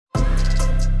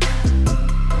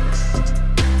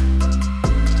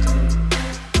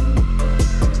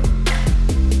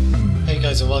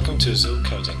to Azul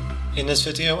Coding. In this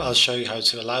video I'll show you how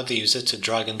to allow the user to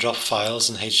drag and drop files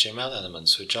and HTML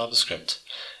elements with JavaScript,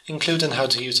 including how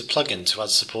to use a plugin to add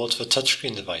support for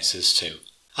touchscreen devices too.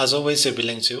 As always, there'll be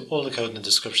linked to all the code in the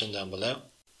description down below.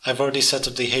 I've already set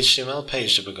up the HTML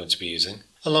page that we're going to be using,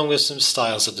 along with some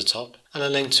styles at the top and a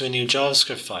link to a new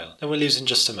JavaScript file that we'll use in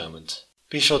just a moment.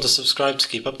 Be sure to subscribe to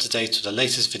keep up to date with the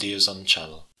latest videos on the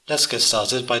channel. Let's get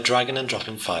started by dragging and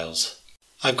dropping files.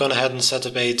 I've gone ahead and set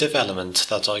up a div element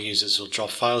that our users will drop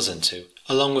files into,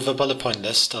 along with a bullet point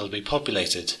list that will be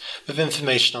populated with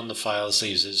information on the files the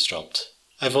users dropped.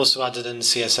 I've also added in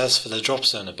CSS for the drop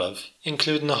zone above,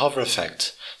 including a hover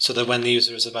effect, so that when the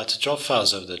user is about to drop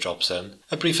files over the drop zone,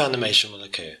 a brief animation will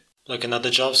occur. Looking at the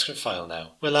JavaScript file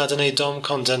now, we'll add in a DOM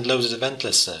content loaded event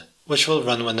listener, which will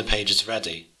run when the page is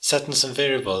ready, setting some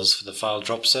variables for the file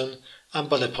drop zone and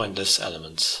bullet point list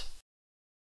elements.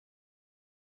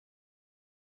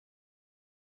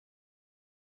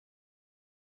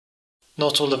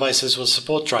 Not all devices will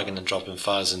support dragging and dropping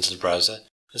files into the browser,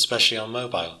 especially on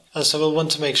mobile, and so we'll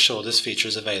want to make sure this feature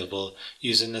is available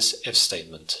using this if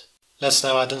statement. Let's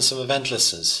now add in some event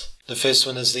listeners. The first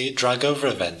one is the drag over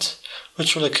event,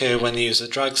 which will occur when the user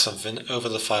drags something over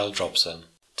the file drop zone.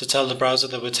 To tell the browser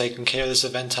that we're taking care of this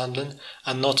event handling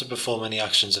and not to perform any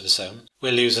actions of its own,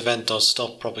 we'll use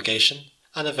event.stopPropagation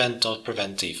and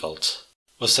event.preventDefault.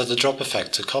 We'll set the drop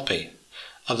effect to copy.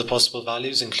 Other possible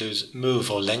values include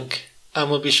move or link, and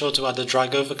we'll be sure to add a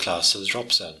drag over class to the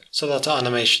drop zone so that our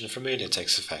animation from earlier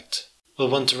takes effect. We'll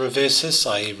want to reverse this,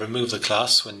 i.e. remove the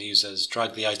class when the users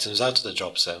drag the items out of the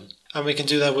drop zone, and we can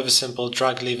do that with a simple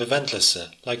drag leave event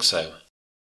listener, like so.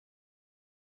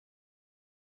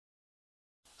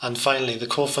 And finally, the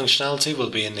core functionality will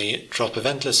be in the drop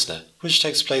event listener, which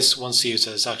takes place once the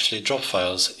user has actually dropped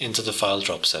files into the file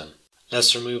drop zone.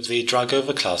 Let's remove the drag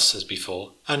over class as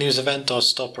before and use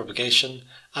event.stopPropagation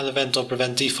and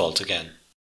event.preventDefault again.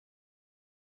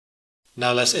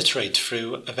 Now let's iterate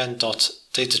through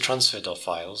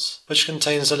event.datatransfer.files, which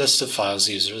contains a list of files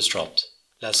the user has dropped.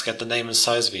 Let's get the name and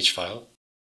size of each file.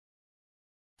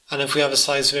 And if we have a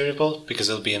size variable, because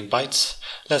it'll be in bytes,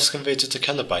 let's convert it to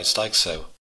kilobytes like so.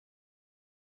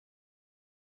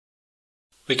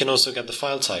 We can also get the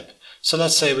file type, so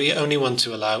let's say we only want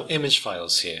to allow image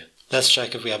files here. Let's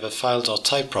check if we have a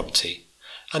file.type property,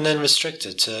 and then restrict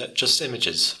it to just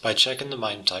images by checking the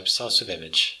MIME type starts with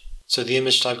image. So the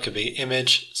image type could be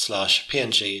image,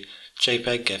 /png,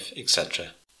 JPEG, GIF,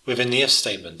 etc. Within the if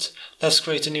statement, let's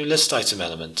create a new list item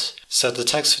element, set the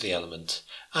text for the element,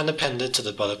 and append it to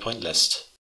the bullet point list.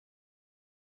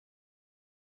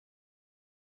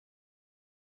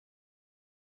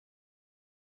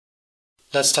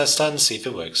 Let's test that and see if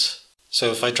it works.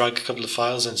 So if I drag a couple of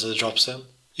files into the drop zone,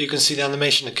 you can see the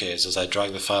animation occurs as I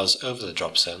drag the files over the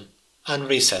drop zone, and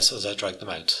recess as I drag them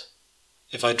out.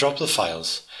 If I drop the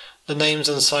files, the names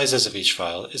and sizes of each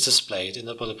file is displayed in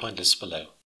the bullet point list below.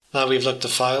 Now we've looked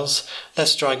at files,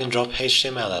 let's drag and drop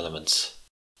HTML elements.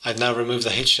 I've now removed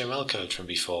the HTML code from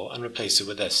before and replaced it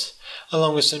with this,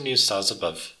 along with some new styles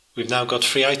above. We've now got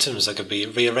 3 items that could be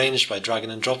rearranged by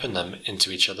dragging and dropping them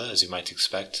into each other, as you might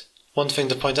expect. One thing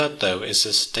to point out though is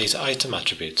this data item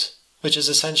attribute, which is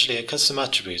essentially a custom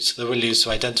attribute that we'll use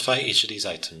to identify each of these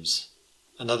items.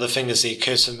 Another thing is the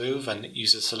cursor move and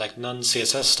user select none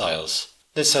CSS styles.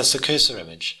 This sets the cursor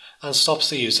image and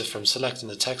stops the user from selecting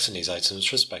the text in these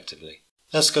items respectively.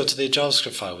 Let's go to the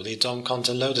JavaScript file with the DOM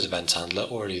content loaded event handler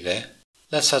already there.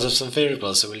 Let's set up some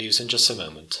variables that we'll use in just a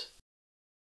moment.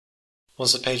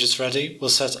 Once the page is ready,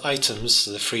 we'll set items to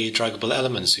the 3 draggable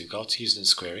elements we've got using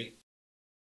this query.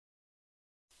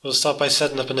 We'll start by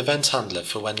setting up an event handler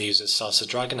for when the user starts to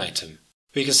drag an item.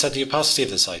 We can set the opacity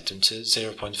of this item to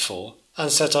 0.4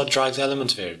 and set our dragged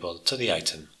element variable to the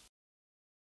item.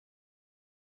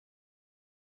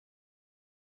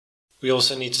 We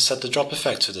also need to set the drop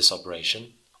effect for this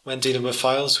operation. When dealing with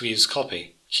files, we use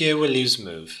copy. Here we'll use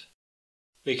move.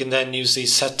 We can then use the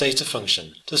setData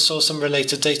function to store some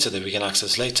related data that we can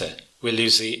access later. We'll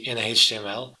use the inner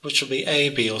HTML, which will be A,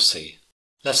 B or C.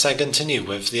 Let's then continue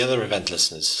with the other event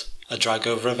listeners. A drag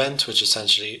over event, which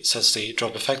essentially sets the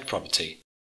drop effect property.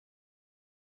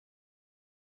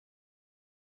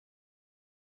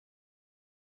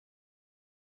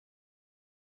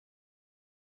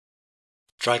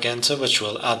 Drag enter, which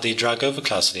will add the drag over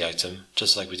class of the item,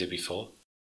 just like we did before.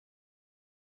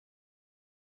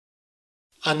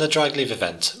 And the drag leave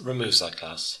event removes that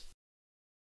class.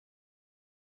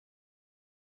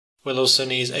 We'll also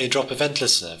need a drop event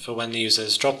listener for when the user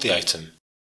has dropped the item.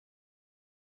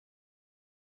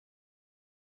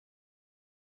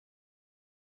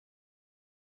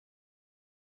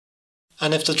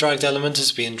 and if the dragged element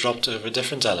is being dropped over a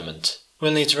different element,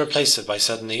 we'll need to replace it by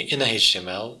setting the inner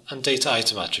HTML and data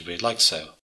item attribute like so.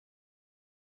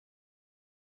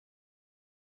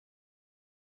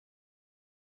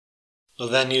 We'll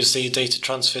then use the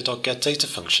dataTransfer.getData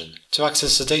function to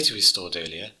access the data we stored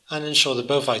earlier and ensure that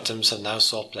both items have now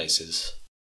swapped places.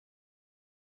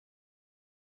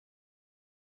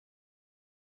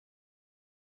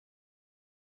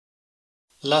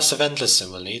 The last event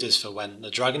listener we'll need is for when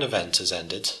the dragging event has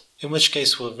ended, in which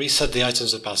case we'll reset the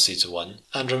item's opacity to 1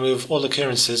 and remove all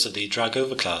occurrences of the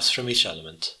dragOver class from each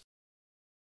element.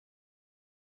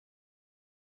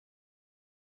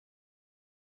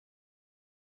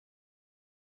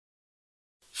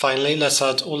 Finally, let's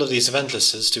add all of these event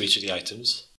listers to each of the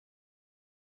items.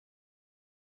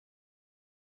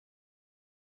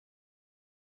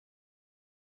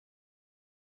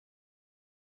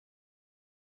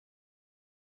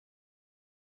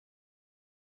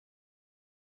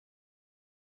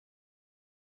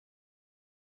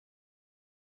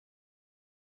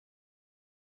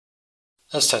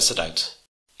 Let's test it out.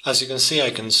 As you can see,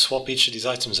 I can swap each of these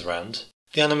items around.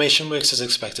 The animation works as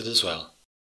expected as well.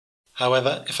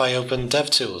 However, if I open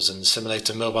DevTools and simulate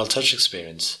a mobile touch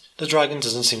experience, the dragging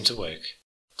doesn't seem to work.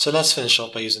 So let's finish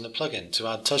off by using a plugin to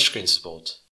add touchscreen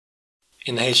support.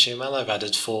 In the HTML, I've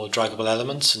added 4 draggable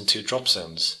elements and 2 drop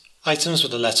zones. Items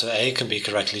with the letter A can be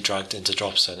correctly dragged into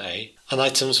drop zone A, and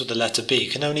items with the letter B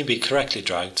can only be correctly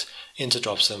dragged into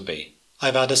drop zone B.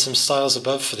 I've added some styles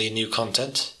above for the new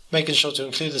content, making sure to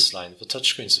include this line for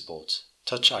touchscreen support,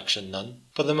 touch action none,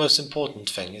 but the most important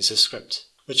thing is this script,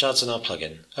 which adds in our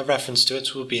plugin. A reference to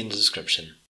it will be in the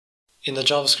description. In the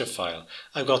JavaScript file,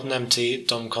 I've got an empty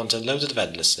DOM content loaded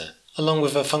event listener, along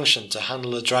with a function to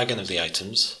handle the dragging of the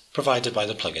items provided by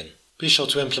the plugin. Be sure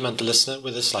to implement the listener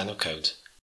with this line of code.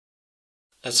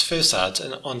 Let's first add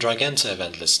an onDragEnter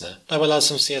event listener that will add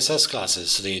some CSS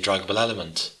classes to the draggable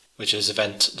element, which is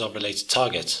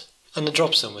event.related_target, and the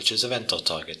drop zone, which is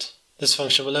event.target. This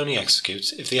function will only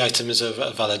execute if the item is over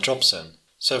a valid drop zone.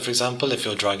 So for example, if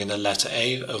you're dragging the letter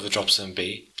A over drop zone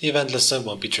B, the event listener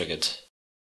won't be triggered.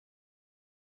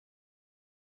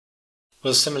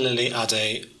 We'll similarly add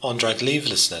a onDragLeave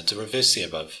listener to reverse the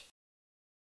above.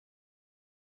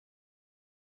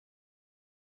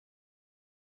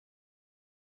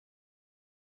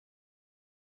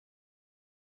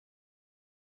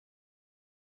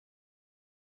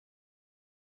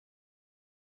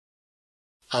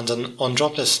 And an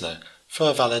onDrop listener for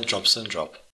a valid drop zone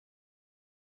drop.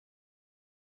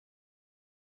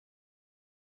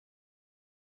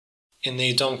 In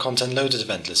the DOM content loaded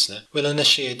event listener, we'll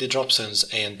initiate the drop zones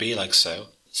A and B like so,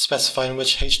 specifying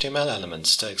which HTML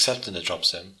elements to accept in the drop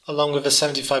zone, along with a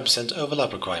 75%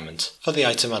 overlap requirement for the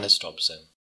item and its drop zone.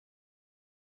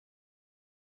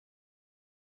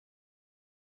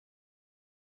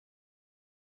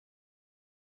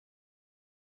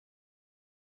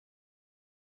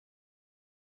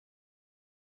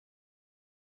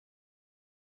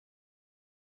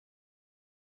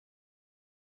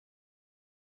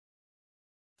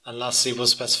 And lastly, we'll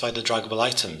specify the draggable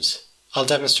items. I'll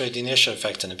demonstrate the inertia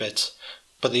effect in a bit,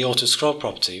 but the auto-scroll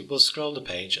property will scroll the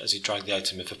page as you drag the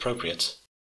item if appropriate.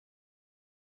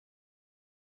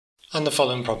 And the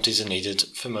following properties are needed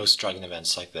for most dragging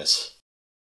events like this.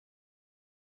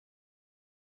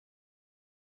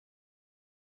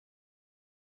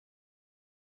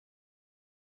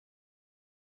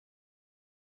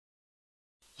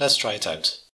 Let's try it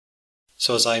out.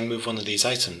 So as I move one of these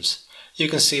items, you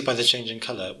can see by the change in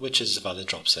colour which is the valid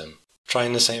drop zone.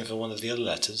 Trying the same for one of the other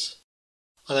letters.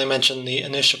 And I mentioned the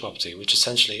inertia property, which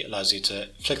essentially allows you to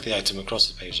flick the item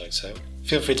across the page like so.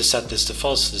 Feel free to set this to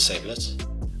false to disable it,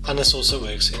 and this also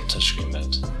works in touchscreen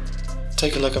mode.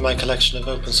 Take a look at my collection of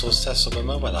open source tests on my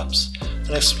mobile apps,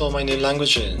 and explore my new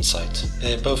language learning site.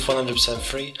 They're both 100%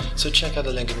 free, so check out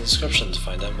the link in the description to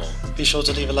find out more. Be sure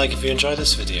to leave a like if you enjoyed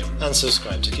this video, and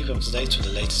subscribe to keep up to date with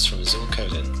the latest from Azure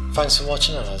coding. Thanks for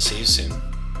watching, and I'll see you soon.